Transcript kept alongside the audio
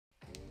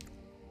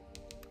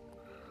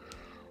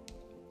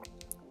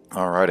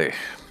Alrighty.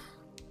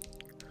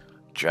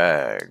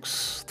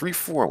 Jags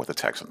 3-4 with the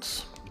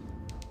Texans.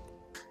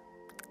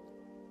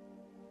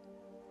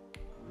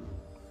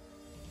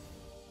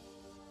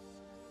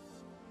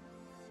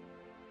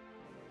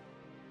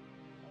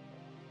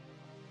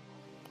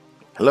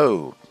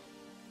 Hello.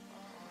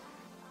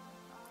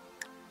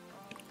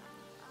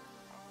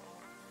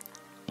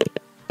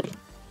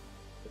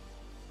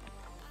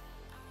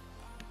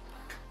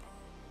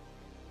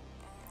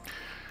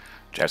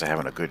 Jags are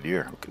having a good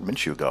year. Look at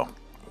Minshew go.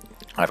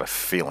 I have a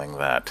feeling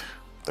that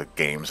the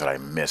games that I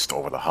missed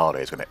over the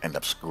holidays are going to end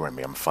up screwing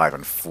me. I'm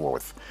 5-4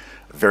 with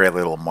very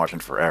little margin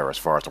for error as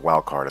far as the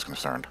wild card is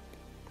concerned.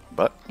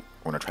 But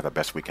we're going to try the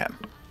best we can.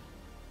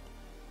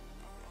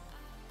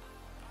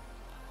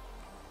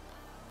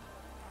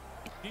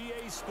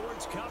 EA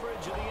Sports coverage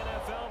of the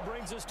NFL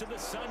brings us to the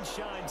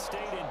Sunshine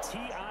State in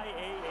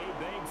TIAA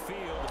Bank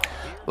Field.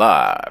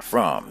 Live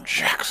from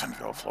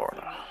Jacksonville,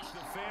 Florida.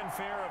 The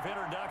fanfare of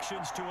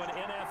introductions to an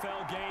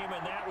NFL game,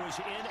 and that was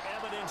in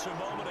evidence a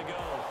moment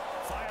ago.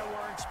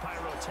 Fireworks,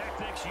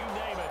 pyrotechnics, you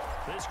name it.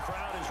 This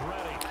crowd is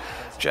ready.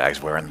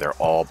 Jags wearing their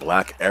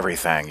all-black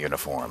everything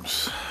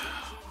uniforms.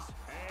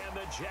 And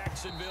the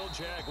Jacksonville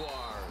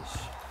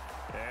Jaguars.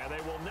 And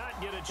they will not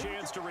get a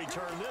chance to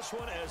return this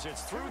one as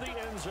it's through the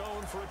end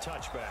zone for a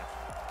touchback.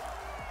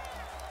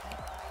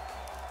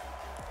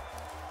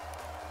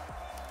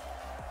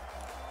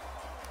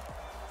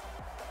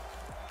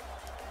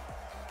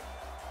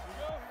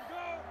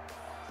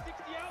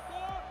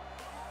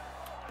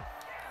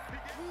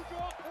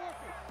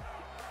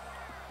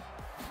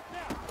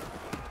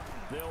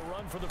 They'll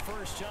run for the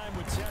first time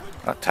with 7.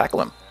 Not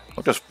tackle him.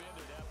 Don't just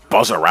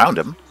buzz around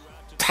him.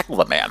 Tackle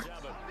the man.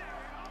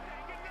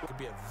 It could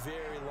be a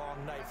very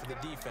long night for the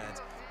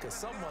defense because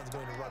someone's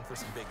going to run for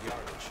some big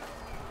yardage.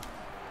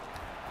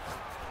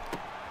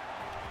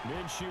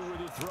 Minshew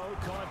with a throw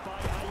caught by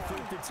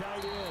Eifert, the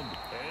tight end.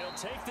 And he'll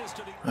take this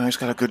to the Oh, he's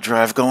got a good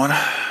drive going.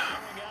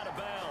 out of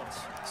bounds.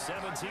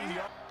 17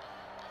 yards.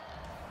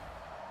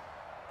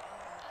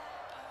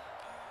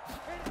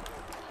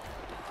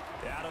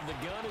 Out of the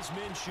gun is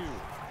Minshew.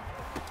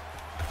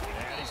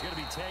 And he's going to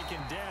be taken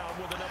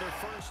down with another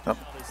first down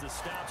as the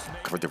stops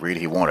made. Covered the read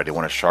he wanted. He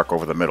wanted a shark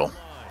over the middle.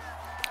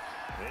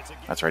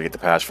 That's right, to get the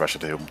pass rusher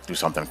to do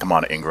something. Come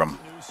on, Ingram.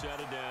 New set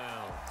of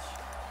downs.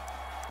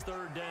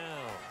 Third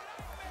down.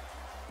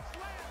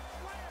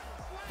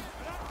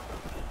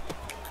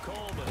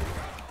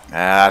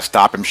 Coleman.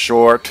 Stop him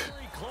short.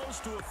 Very close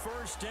to a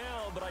first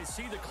down, but I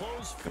see the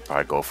close. Could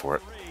probably go for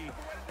it.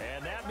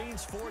 And that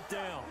means fourth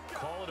down.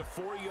 Call it a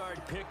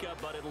 4-yard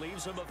pickup, but it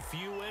leaves him a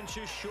few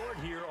inches short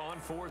here on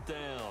fourth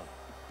down.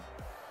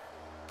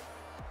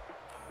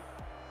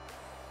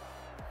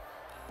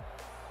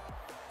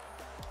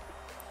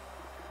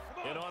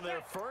 And on their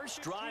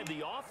first drive,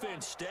 the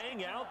offense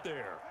staying out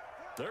there.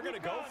 They're going to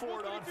go for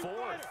it on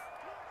fourth.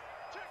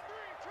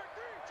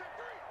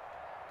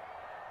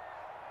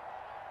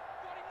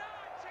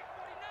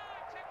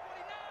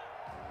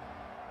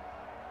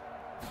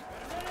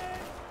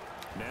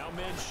 Now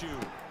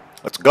Minshew.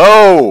 Let's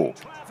go.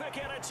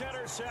 Traffic, and it's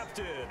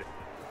intercepted.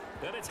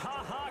 And it's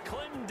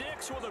Clinton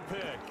Dix with a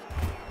pick.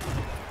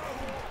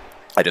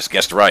 I just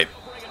guessed right.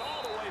 Bring it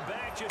all the way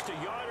back, just a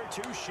yard or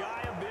two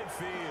shy of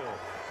midfield.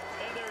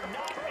 And they're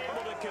not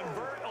able to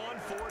convert on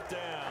fourth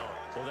down.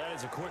 Well, that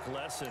is a quick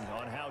lesson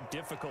on how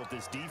difficult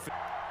this defense.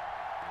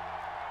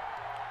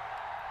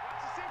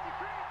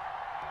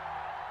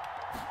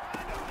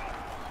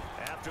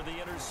 After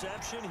the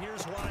interception,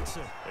 here's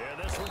Watson.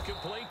 And this one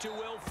complete to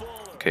Will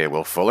Fuller. Okay,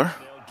 Will Fuller.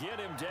 They'll get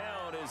him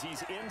down as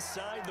he's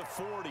inside the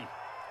 40.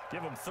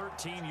 Give him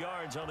 13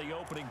 yards on the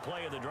opening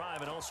play of the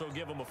drive and also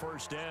give him a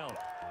first down.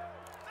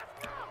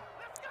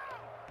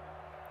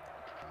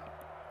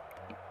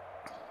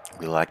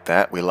 We like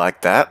that. We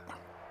like that.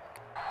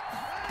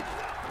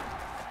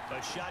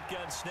 A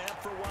shotgun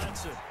snap for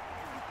Watson.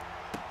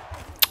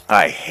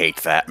 I hate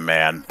that,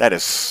 man. That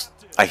is...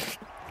 I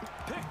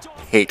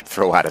hate to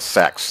throw out of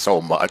sacks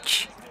so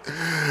much.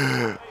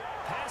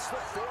 Past the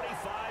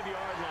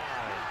 45-yard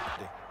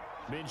line.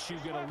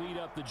 Minshew going to lead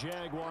up the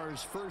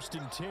Jaguars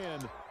 1st and 10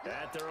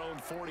 at their own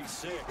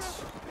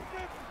 46.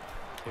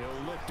 He'll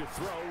look to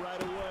throw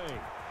right away.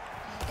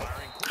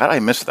 How did I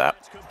miss that?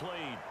 It's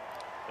complete.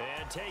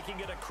 And taking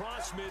it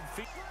across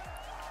midfield.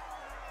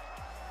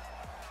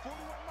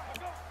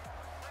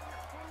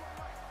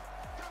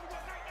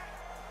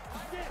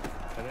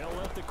 And they'll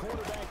let the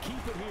quarterback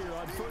keep it here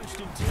on 1st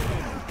and 10.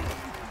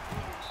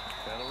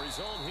 And the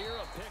result here,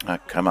 a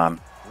pick. Come on.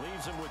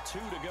 Leaves him with 2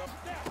 to go.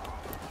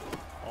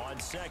 On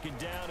 2nd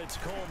down, it's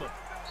Coleman.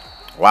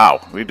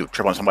 Wow. We do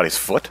trip on somebody's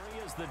foot?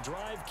 As the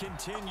drive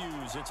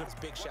continues, it's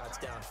Big shots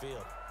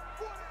downfield.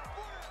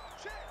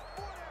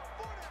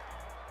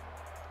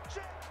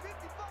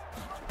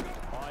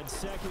 on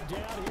 2nd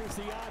down. Here's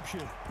the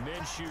option.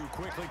 Minshew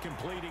quickly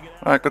completing it.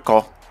 All right, good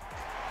call.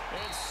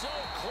 And so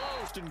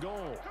close to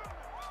goal.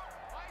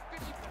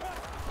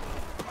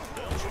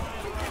 They'll try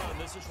and run.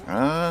 This is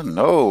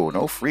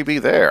No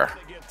freebie there.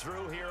 to get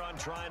through here on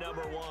try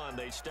number 1.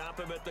 They stop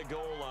him at the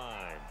goal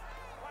line.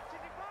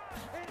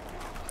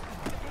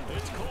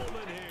 It's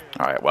Coleman here.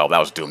 All right, well, that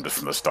was doomed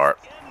from the start.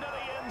 Into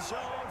the end zone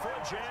for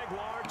a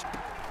Jaguar.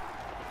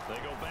 They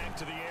go back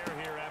to the air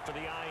here after the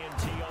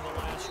INT on the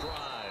last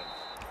drive.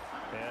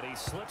 And he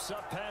slips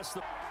up past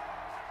the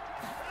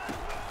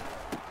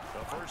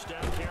first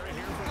down carry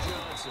here for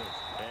Johnson.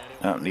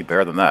 Oh, need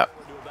better than that.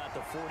 To about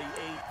the 48.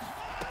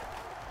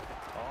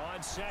 On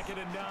 2nd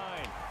and 9.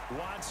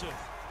 Watson.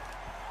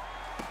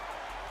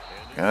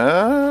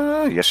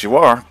 Yes, you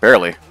are.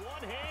 Barely.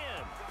 One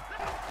hand.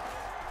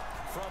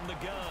 From the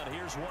gun,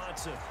 here's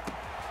Watson.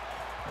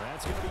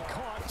 That's going to be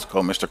caught. Let's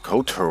go, Mr.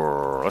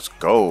 Couture. Let's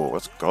go.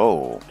 Let's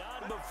go.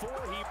 Not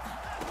before he.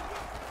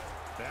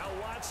 Now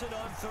Watson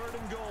on 3rd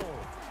and goal.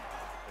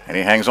 And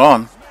he hangs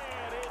on. Man,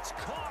 it's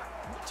caught.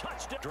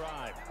 Touchdown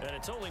drive. And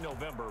it's only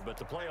November, but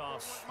the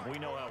playoffs, we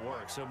know how it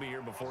works. They'll be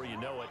here before you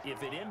know it.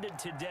 If it ended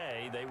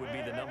today, they would be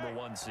the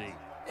 #1 seed.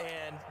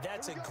 And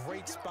that's a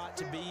great spot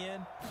to be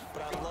in,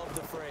 but I love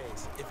the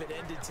phrase, if it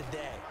ended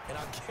today. And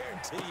I'll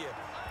guarantee you,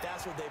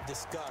 that's what they've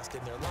discussed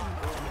in their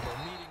locker room, in their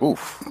meeting.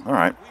 Oof. All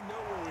right. We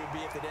know where we'd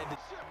be if it ended.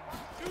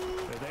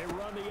 They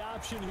run the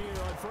option here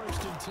on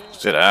 1st and 10.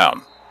 Sit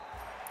down.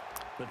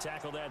 The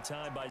tackle that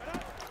time by.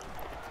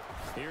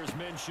 Here's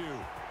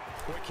Minshew.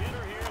 Quick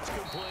hitter here, it's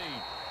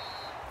complete.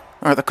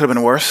 All right, that could have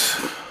been worse.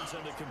 And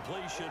the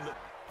completion.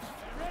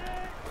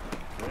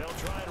 They'll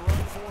try to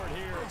run for it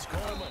here. It's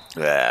Coleman.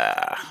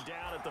 Yeah.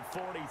 Down at the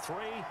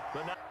 43,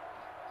 but not.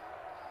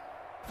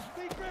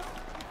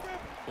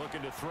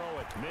 Looking to throw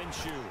it.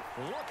 Minshew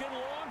looking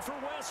long for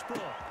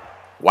Westbrook.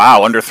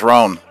 Wow,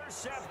 underthrown.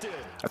 Intercepted.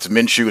 That's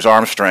Minshew's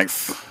arm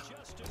strength.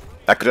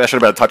 That should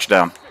have been a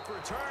touchdown.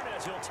 Return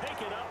as he'll take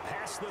it up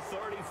past the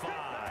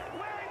 35.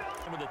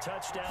 With a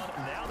touchdown,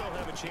 now they'll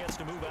have a chance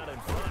to move out in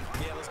front.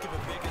 Yeah, let's give a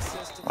big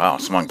assist. Wow,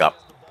 someone got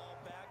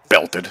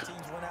belted. Teams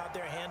went out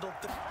there, handled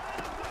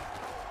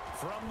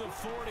From the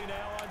 40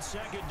 now on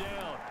 2nd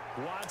down.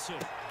 Watson.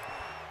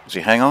 Does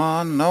he hang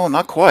on? No,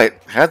 not quite.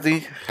 Had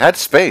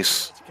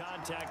space. It's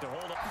contact to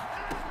hold up.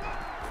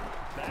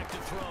 Back to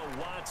throw.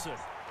 Watson.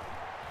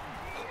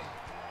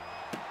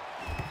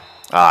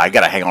 I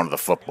gotta hang on to the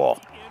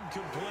football.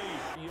 Incomplete.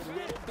 You're a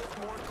little bit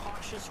more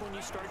cautious when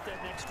you start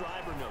that next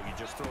drive, or no? You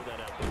just throw that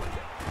out the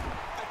window.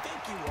 I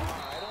think you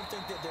are. I don't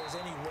think that there's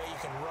any way you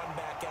can run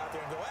back out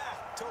there and go,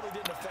 totally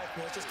didn't affect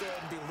me. Let's just go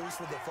ahead and be loose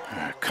with the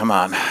football. Come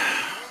on.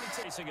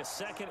 Chasing a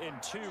 2nd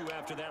and 2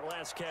 after that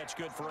last catch,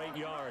 good for 8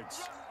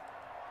 yards.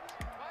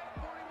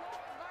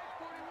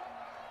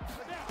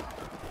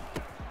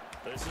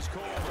 This is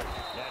Coleman.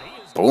 And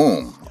he is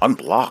Boom.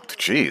 Unblocked.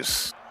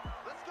 Jeez.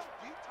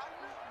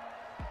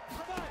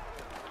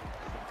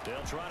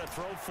 They'll try to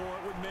throw for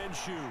it with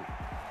Minshew.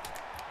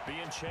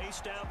 Being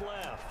chased out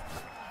left.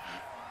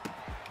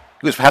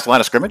 He was past the line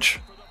of scrimmage?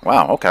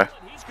 Wow, okay.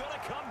 He's going to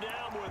come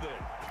down with it.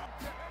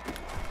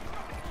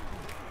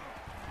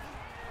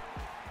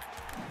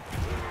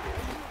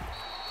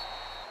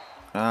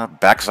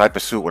 Backside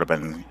pursuit would have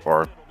been,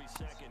 or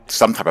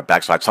some type of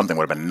backside something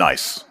would have been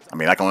nice. I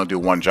mean, I can only do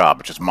one job,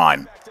 which is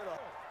mine.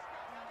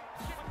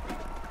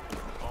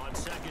 On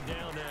 2nd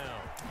down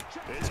now.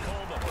 It's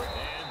Coleman.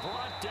 And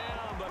brought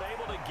down, but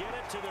able to get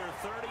it to their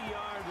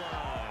 30-yard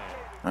line.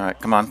 All right,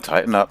 come on,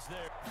 tighten up.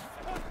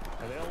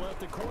 And they'll let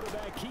the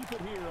quarterback keep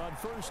it here on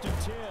 1st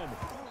and 10.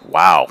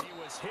 Wow, He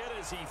was hit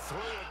as he threw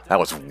it. that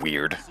was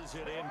weird. This is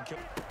it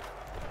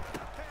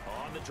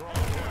on the draw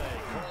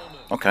play. Coleman.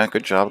 Okay,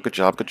 good job, good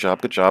job, good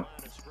job, good job.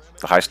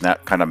 The high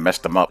snap kind of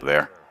messed them up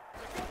there.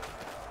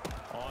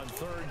 On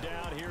 3rd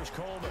down, here's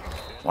Coleman.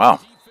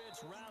 Wow,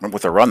 went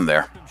with a run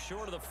there.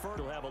 Short of the first,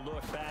 we'll have a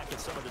look back at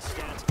some of the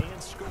stats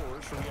and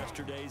scores from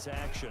yesterday's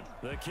action.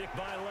 The kick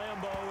by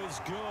Lambeau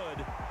is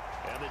good.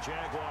 And the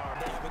Jaguar.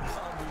 They haven't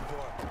gone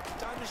before.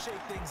 Time to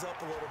shake things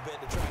up a little bit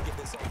to try and get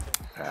this open.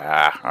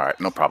 All right,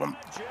 no problem.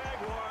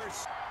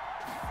 Jaguars.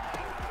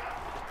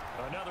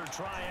 Another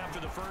try after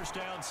the 1st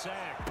down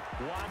sack.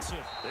 Watson.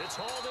 It's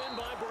hauled in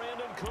by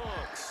Brandon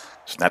Cooks.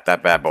 Snap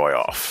that bad boy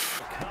off.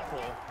 A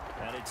couple,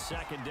 and it's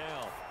 2nd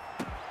down.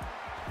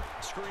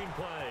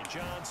 Screenplay,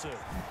 Johnson.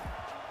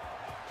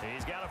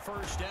 He's got a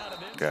 1st down.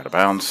 Get out of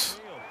bounds.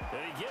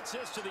 And he gets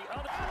this to the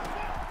other.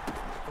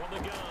 From the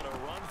gun, a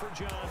run for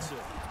Johnson.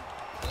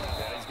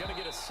 And he's going to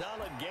get a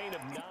solid gain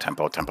of 9.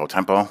 Tempo, tempo,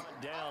 tempo.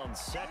 Down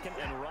 2nd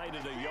and right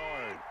at a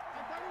yard.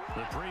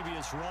 The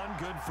previous run,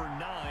 good for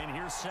 9.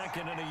 Here's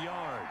 2nd and a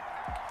yard.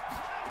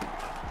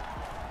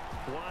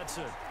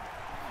 Watson.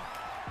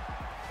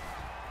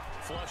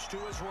 Flush to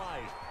his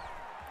right.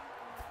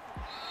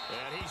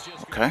 And he's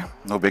just Okay,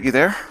 no biggie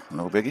there.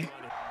 No biggie.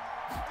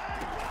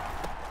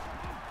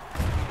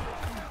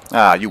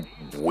 Ah, you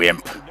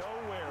wimp.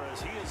 nowhere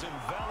as he is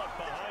enveloped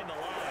behind the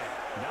line.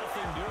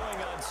 Nothing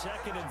doing on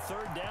 2nd and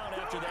 3rd down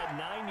after that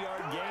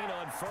 9-yard gain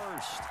on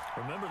 1st.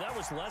 Remember, that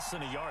was less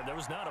than a yard. That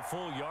was not a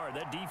full yard.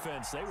 That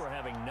defense, they were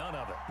having none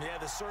of it. Yeah,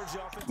 the surge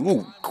offense.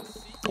 Ooh,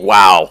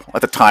 wow, let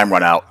the time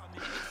run out.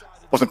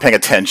 Wasn't paying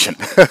attention.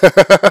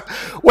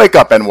 Wake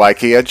up,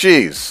 NYKia,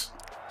 jeez.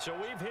 So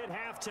we've hit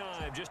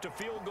halftime. Just a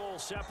field goal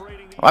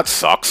separating the Well, that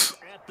sucks.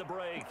 at the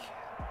break.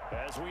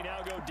 As we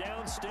now go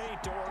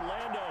downstate to Orlando.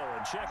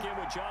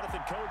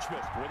 Jonathan Coachman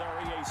with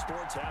our EA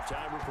Sports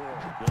halftime report.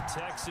 The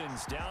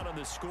Texans down on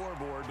the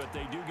scoreboard, but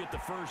they do get the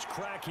first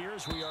crack here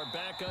as we are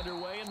back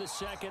underway in the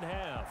second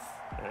half.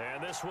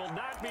 And this will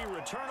not be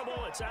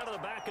returnable. It's out of the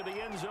back of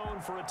the end zone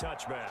for a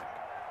touchback.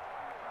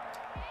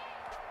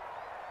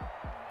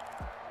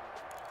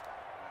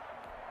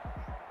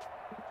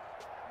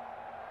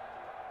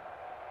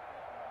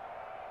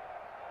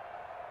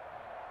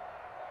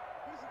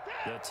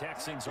 The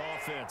Texans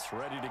offense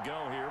ready to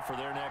go here for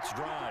their next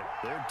drive.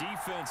 Their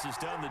defense has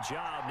done the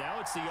job. Now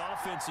it's the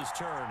offense's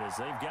turn as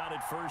they've got it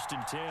 1st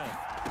and 10.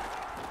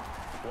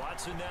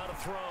 Watson now to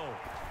throw.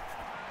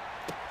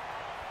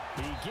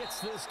 He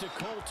gets this to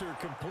Coulter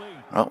complete.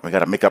 Well, we got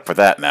to make up for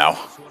that now.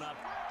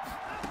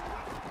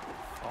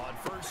 On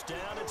 1st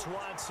down, it's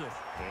Watson.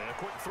 And a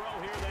quick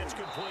throw here, that's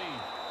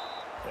complete.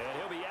 And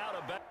he'll be out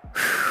of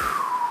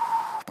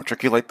bounds.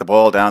 Matriculate the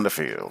ball down the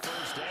field.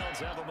 First downs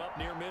have him up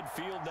near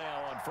midfield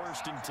now on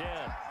 1st and 10.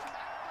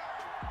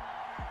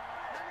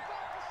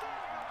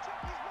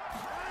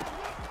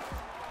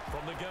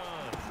 From the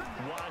gun,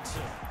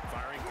 Watson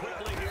firing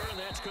quickly here, and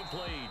that's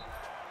complete.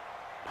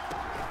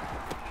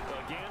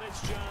 Again,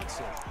 it's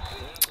Johnson.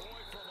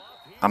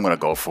 I'm going to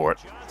go for it.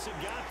 Johnson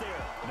got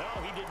there.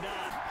 No, he did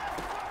not.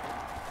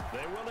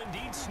 They will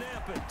indeed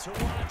snap it to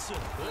Watson.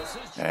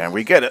 And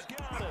we get it.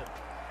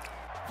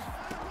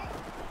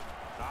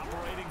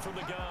 Operating from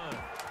the gun.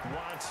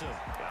 Watson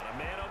got a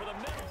man over the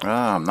middle.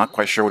 I'm not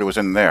quite sure what was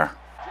in there.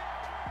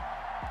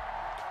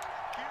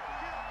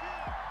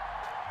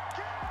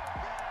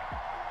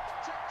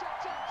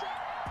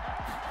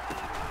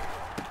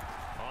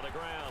 On the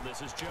ground,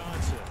 this is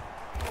Johnson.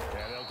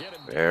 And they'll get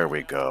him. There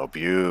we go.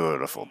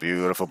 Beautiful,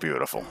 beautiful,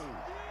 beautiful.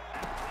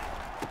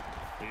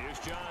 Here's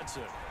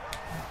Johnson.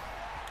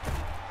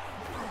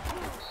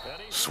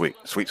 Sweet,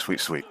 sweet, sweet,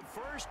 sweet.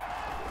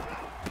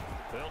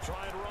 They'll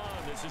try and run.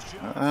 This is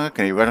Johnson.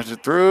 Can you run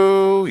it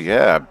through?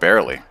 Yeah,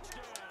 barely.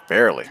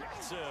 Barely.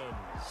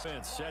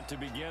 Set to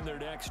begin their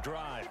next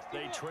drive.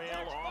 They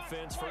trail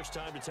offense, first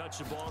time to touch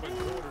the ball in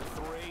quarter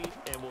 3,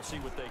 and we'll see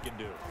what they can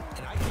do.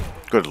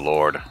 Good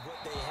Lord.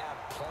 What they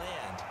have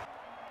planned.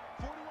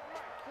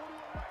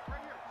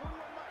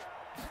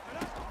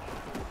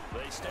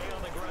 They stay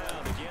on the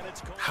ground. Again,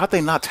 it's How'd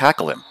they not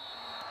tackle him?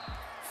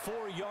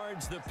 4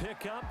 yards the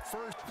pickup.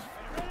 First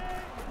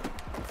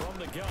from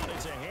the gun.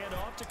 It's a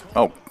handoff to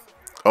Oh.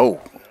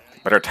 Oh.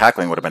 Better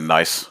tackling would have been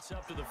nice. It's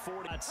up to the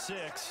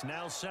 46.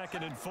 Now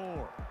 2nd and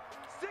 4.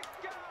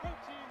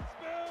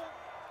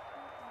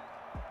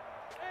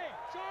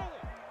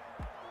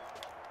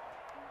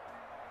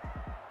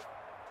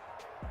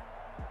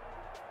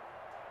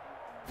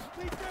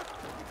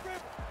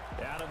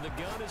 Out of the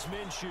gun is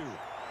Minshew.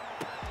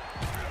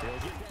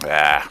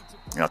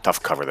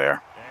 Tough cover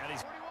there. And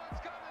he's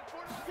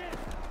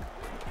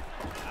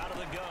out of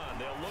the gun.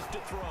 They'll look to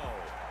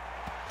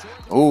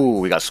throw. Ooh,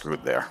 we got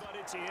screwed there. But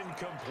it's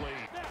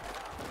incomplete.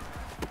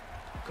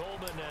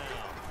 Coleman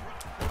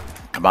now.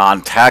 Come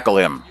on, tackle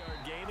him.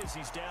 Yard gain as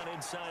he's down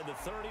inside the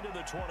 30 to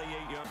the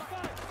 28-yard.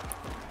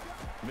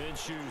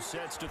 Minshew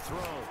sets to throw.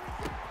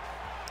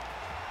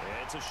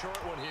 It's a short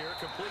one here,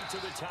 complete to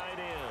the tight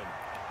end.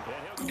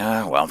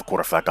 Well, the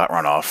quarterback got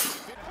run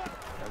off.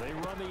 And they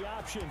run the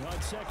option on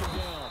 2nd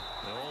down.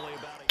 Only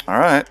about All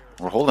right,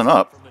 we're holding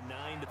up. from the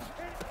 9 to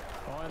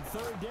on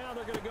 3rd down,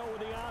 they're going to go with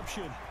the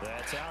option.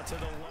 That's out to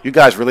the left. You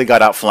guys really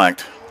got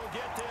outflanked. We'll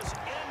get this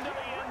into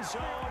the end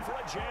zone for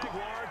a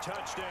Jaguar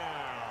touchdown.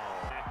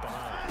 Back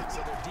behind.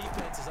 So their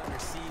defense is under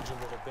siege a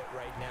little bit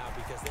right now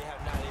because they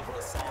have not able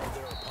to solve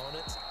their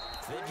opponents.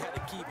 They've got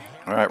to keep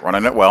All right,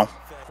 running it well.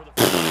 For the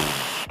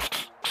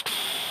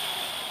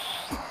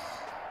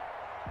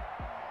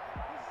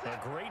a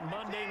great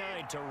Monday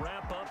night to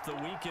wrap up the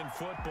week in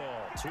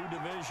football. 2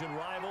 division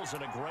rivals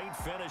and a great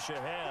finish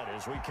ahead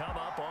as we come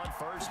up on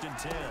 1st and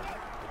 10.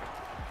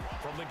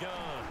 From the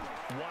gun,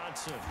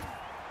 Watson.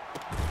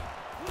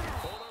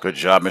 Good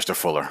job, Mr.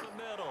 Fuller.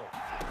 Middle.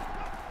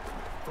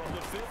 From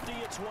the 50,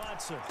 it's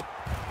Watson.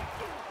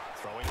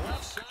 Throwing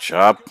left side. Good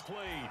job.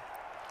 Complete.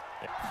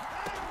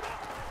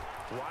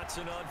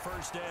 Watson on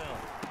 1st down.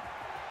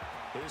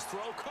 His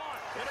throw caught.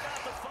 At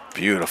about the 5.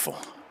 Beautiful.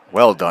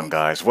 Well done,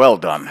 guys. Well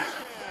done.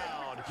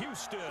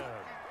 Houston.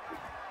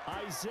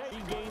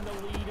 Isaiah gained the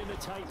lead in a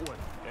tight one.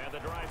 And the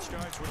drive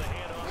starts with a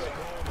handoff to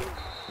Coleman.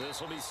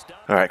 This will be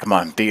stopped. All right, come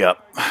on, D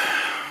up. Now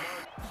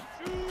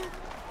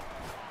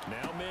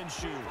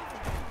Minshew.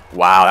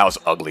 Wow, that was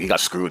ugly. He got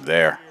screwed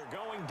there.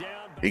 Going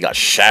down. He got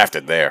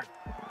shafted there.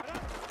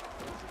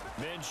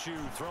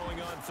 Minshew throwing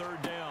on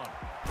 3rd down.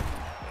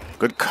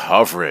 Good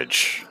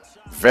coverage.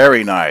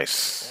 Very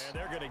nice. And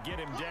they're going to get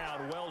him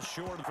down well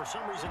short. For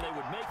some reason, they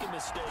would make a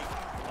mistake.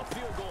 A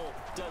field goal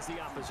does the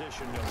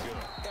opposition no good.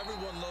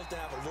 everyone loves to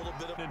have a little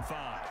bit of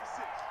 5.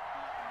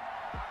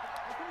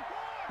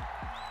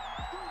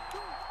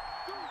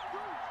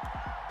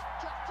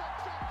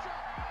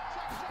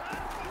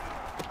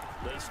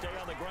 They stay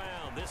on the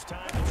ground. This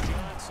time it's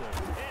Johnson.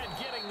 And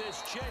getting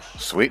this chest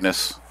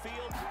Sweetness.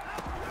 field.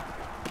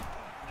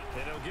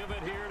 And he'll give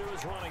it here to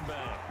his running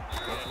back.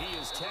 And he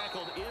is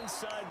tackled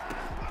inside.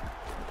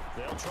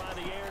 They'll try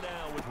the air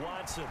now with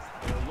Watson.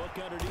 They'll look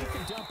underneath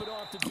and dump it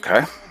off to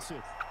Okay.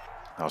 Johnson.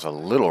 That was a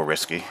little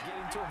risky.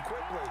 Getting to him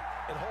quickly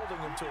and holding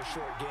him to a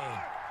short gain.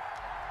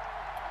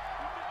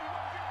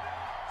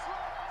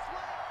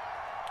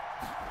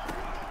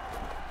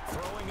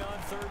 Throwing on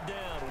third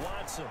down,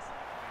 Watson.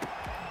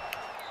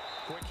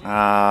 We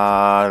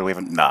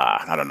haven't.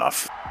 Nah, not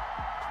enough.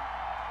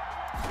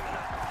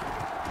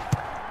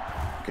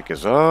 Kick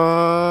is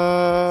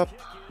up.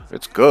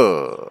 It's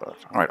good. All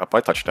right, up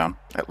by touchdown,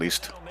 at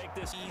least.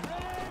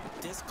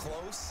 This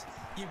close,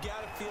 you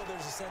got to feel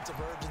there's a sense of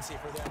urgency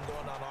for them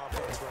going on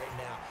offense right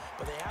now.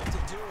 But they have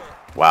to do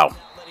it. Wow. Not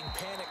letting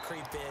panic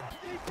creep in.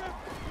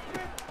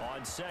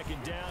 On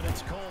second down,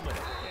 it's Coleman.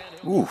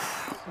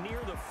 Oof. Near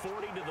the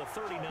 40 to the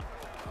 39.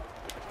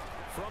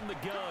 From the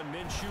gun,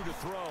 Minshew to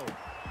throw.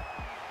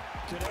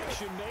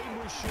 Connection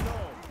made with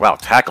Chenault. Wow,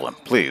 tackle him,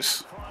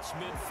 please. Cross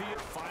midfield,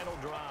 final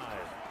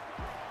drive.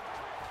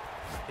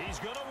 He's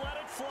going to let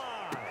it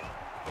fly.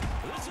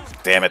 This is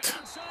Damn it.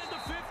 inside the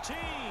 15.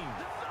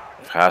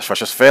 Pass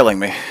rush is failing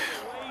me.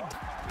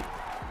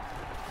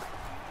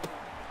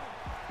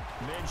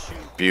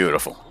 Minshew.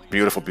 Beautiful.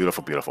 Beautiful,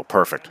 beautiful, beautiful.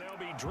 Perfect. They'll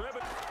be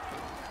driven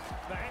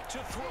back to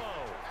throw.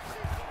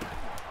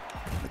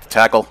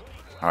 Tackle.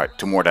 All right,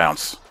 2 more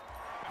downs.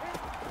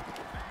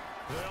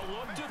 They'll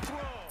look to throw.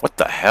 What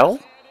the hell?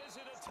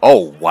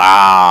 Oh,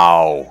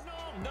 wow.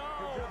 No,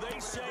 they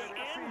say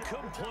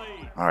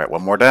incomplete. All right,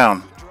 1 more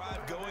down.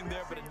 Drive going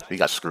there, but a nice He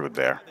got screwed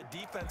there. the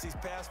defense these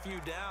past few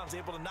downs,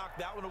 able to knock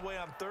that one away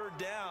on third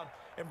down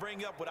and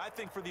bring up what I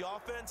think for the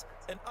offense,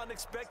 an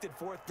unexpected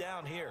fourth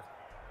down here.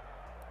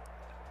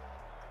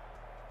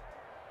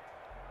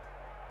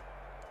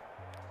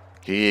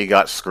 He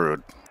got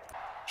screwed.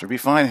 Should be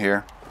fine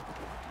here.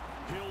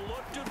 He'll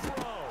look to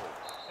throw.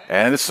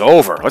 And it's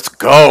over. Let's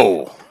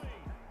go.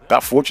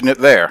 Got fortunate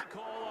there.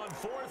 Call on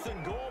fourth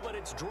and goal, but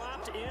it's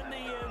dropped in the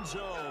end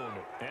zone.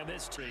 And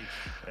this team,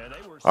 and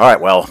they were All right,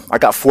 well, I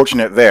got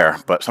fortunate there,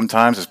 but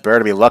sometimes it's better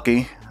to be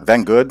lucky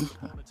than good,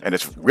 and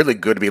it's really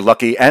good to be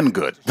lucky and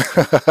good.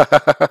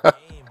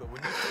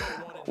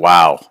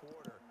 Wow.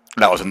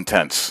 That was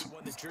intense.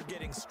 One that you're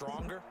getting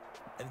stronger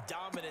and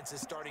dominance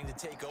is starting to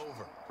take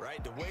over,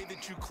 right? The way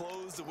that you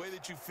close, the way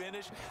that you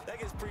finish, that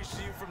gets preached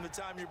to you from the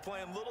time you're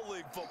playing Little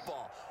League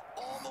football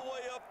all the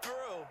way up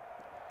through.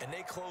 And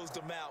they closed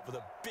them out with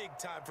a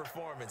big-time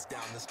performance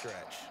down the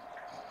stretch.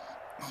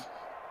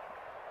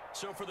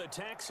 So for the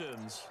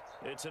Texans,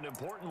 it's an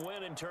important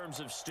win in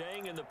terms of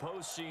staying in the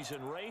postseason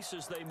race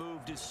as they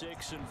move to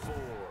 6-4.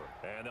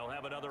 And they'll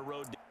have another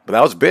road. But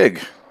that was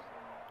big.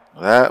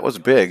 That was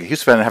big.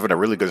 He's been having a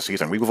really good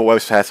season. We've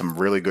always had some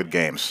really good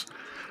games.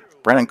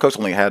 Brandon Cooks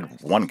only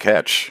had 1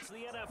 catch. It's the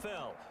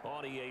NFL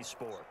on EA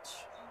Sports.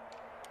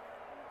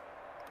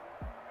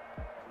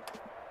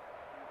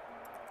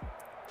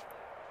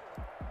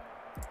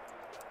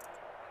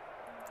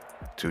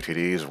 Two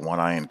TDs,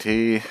 1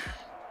 INT.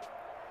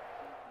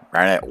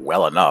 Ran it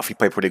well enough. He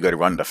played pretty good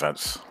run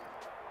defense.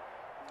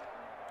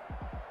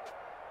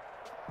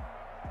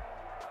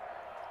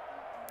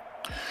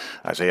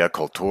 Isaiah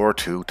Couture,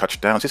 2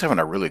 touchdowns. He's having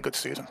a really good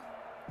season.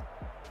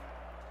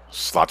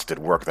 Slots did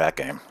work that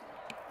game.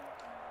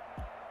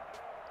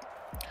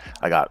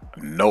 I got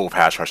no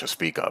pass rush to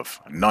speak of.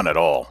 None at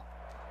all.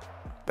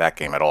 That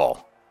game at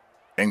all.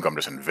 Ingram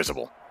just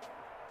invisible.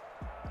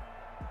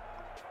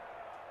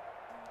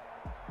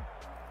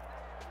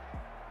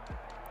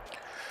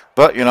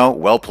 But, you know,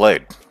 well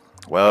played.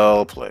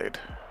 Well played.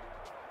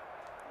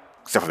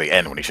 Except for the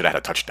end when he should have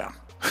had a touchdown.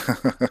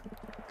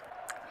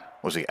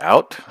 Was he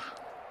out?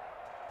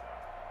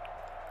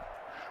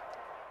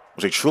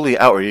 Was he truly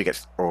out, or did he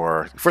get?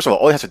 Or first of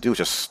all he has to do is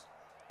just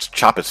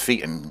chop his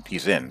feet and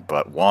he's in.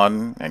 But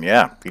 1, and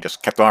yeah, he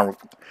just kept on.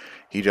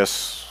 He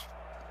just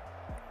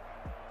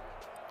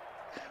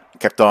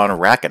kept on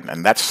racking,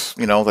 and that's,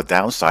 you know, the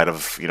downside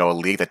of, you know, a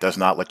league that does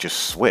not let you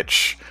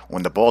switch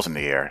when the ball's in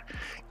the air.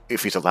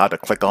 If he's allowed to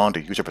click on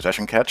to use a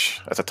possession catch,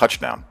 that's a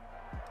touchdown.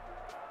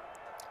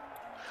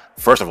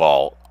 First of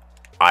all,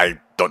 I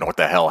don't know what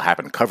the hell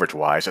happened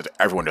coverage-wise.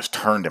 Everyone just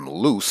turned him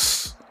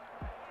loose.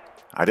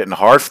 I didn't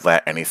hard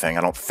flat anything.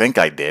 I don't think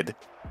I did.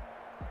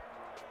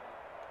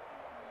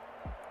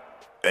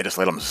 They just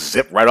let him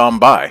zip right on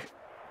by.